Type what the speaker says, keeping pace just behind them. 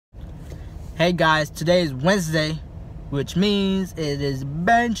Hey guys, today is Wednesday, which means it is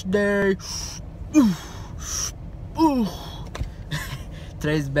bench day.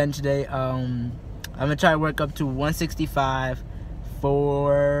 Today's bench day. I'm gonna try to work up to 165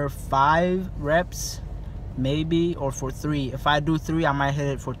 for 5 reps, maybe, or for 3. If I do 3, I might hit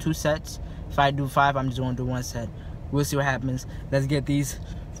it for 2 sets. If I do 5, I'm just gonna do 1 set. We'll see what happens. Let's get these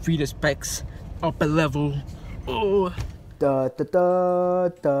feet specs up a level. Oh. Da da da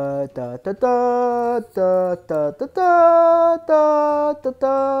da da da da da da da da da da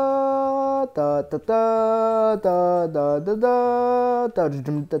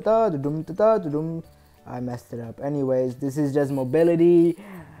da da da da. I messed it up. Anyways, this is just mobility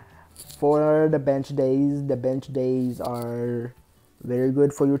for the bench days. The bench days are very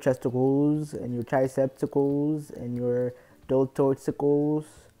good for your chesticles and your tricepticles and your deltoidsicles.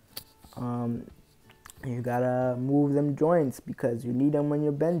 You gotta move them joints because you need them when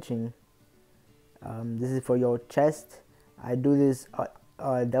you're benching. This is for your chest. I do this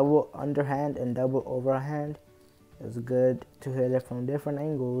double underhand and double overhand. It's good to hit it from different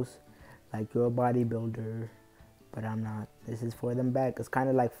angles, like you're a bodybuilder, but I'm not. This is for them back. It's kind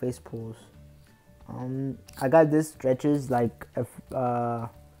of like face pulls. I got this stretches like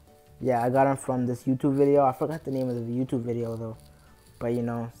yeah, I got them from this YouTube video. I forgot the name of the YouTube video though, but you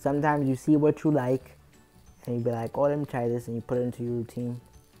know, sometimes you see what you like and you be like, oh, let me try this, and you put it into your routine.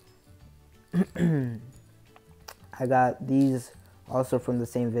 I got these also from the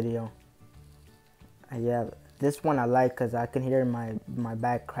same video. Yeah, this one I like because I can hear my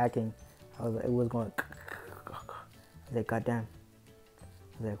back cracking. It was going. I was like, goddamn.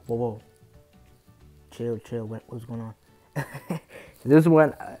 I was like, whoa, chill. What's going on? This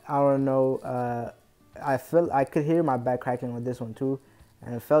one, I don't know. I could hear my back cracking with this one too,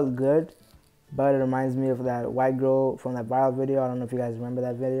 and it felt good. But it reminds me of that white girl from that viral video. I don't know if you guys remember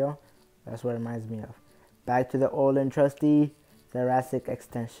that video. That's what it reminds me of. Back to the old and trusty thoracic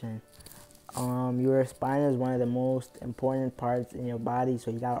extension. Your spine is one of the most important parts in your body,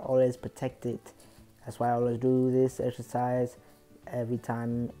 so you gotta always protect it. That's why I always do this exercise every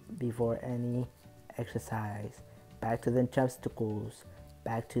time before any exercise. Back to them chesticles.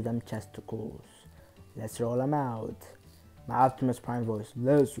 Back to them chesticles. Let's roll them out. My Optimus Prime voice.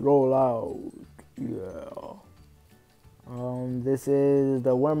 Let's roll out. Yeah. This is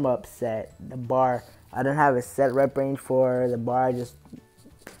the warm-up set. The bar. I don't have a set rep range for the bar. I just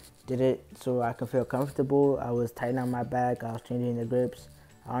did it so I can feel comfortable. I was tightening my back. I was changing the grips.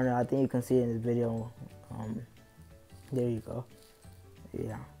 I don't know. I think you can see it in this video. There you go.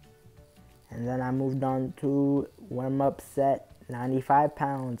 Yeah. And then I moved on to warm-up set. 95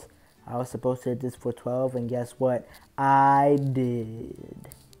 pounds. I was supposed to hit this for 12, and guess what? I did.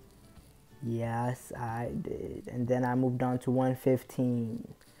 Yes, I did. And then I moved on to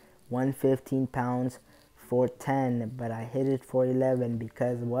 115. 115 pounds for 10, but I hit it for 11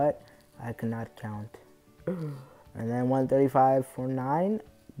 because what? I could not count. And then 135 for 9.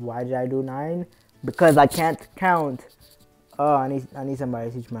 Why did I do 9? Because I can't count. Oh, I need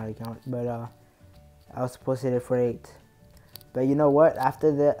somebody to teach me how to count. But I was supposed to hit it for 8. But you know what? After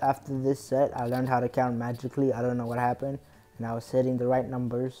this set, I learned how to count magically. I don't know what happened, and I was hitting the right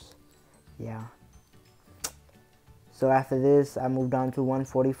numbers. Yeah. So after this, I moved on to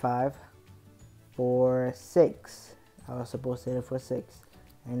 145 for 6. I was supposed to hit it for 6,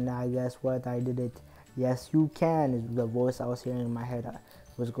 and I guess what? I did it. Yes, you can. Is the voice I was hearing in my head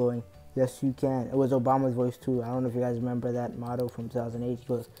was going. Yes, you can. It was Obama's voice too. I don't know if you guys remember that motto from 2008. He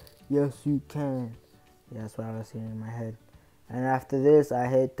goes, "Yes, you can." Yeah, that's what I was hearing in my head. And after this, I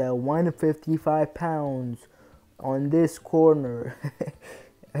hit the 155 pounds on this corner.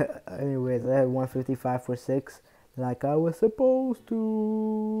 Anyways, I had 155 for 6, like I was supposed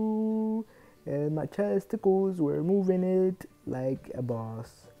to. And my chesticles were moving it like a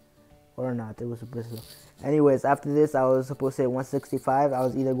boss. Or not, it was supposed to. Anyways, after this, I was supposed to hit 165. I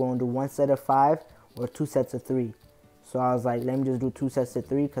was either going to do 1 set of 5 or 2 sets of 3. So I was like, let me just do 2 sets of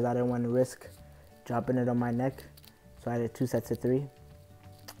 3 because I didn't want to risk dropping it on my neck. So I did 2 sets of 3.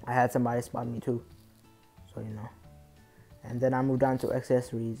 I had somebody spot me too, so you know. And then I moved on to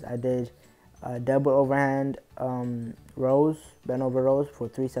accessories. I did double overhand rows, bent over rows for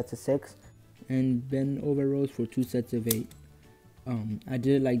 3 sets of 6, and bent over rows for 2 sets of 8. I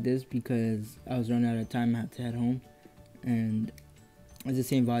did it like this because I was running out of time. I had to head home, and it's the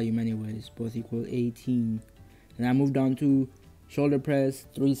same volume anyways, both equal 18. And I moved on to shoulder press,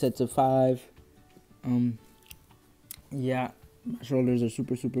 3 sets of 5. Yeah, my shoulders are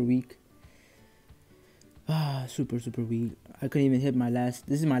super weak. Super weak. I couldn't even hit my last.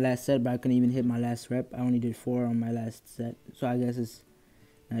 This is my last set, but I couldn't even hit my last rep. I only did 4 on my last set, so I guess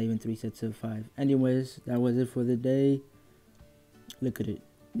Not even 3 sets of 5. Anyways, that was it for the day. Look at it.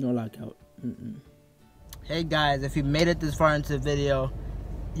 No lockout. Hey guys, if you made it this far into the video,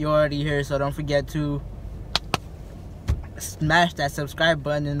 you're already here, so don't forget to smash that subscribe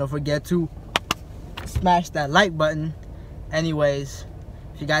button and don't forget to smash that like button. Anyways,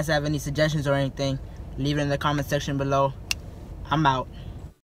 if you guys have any suggestions or anything, leave it in the comment section below. I'm out.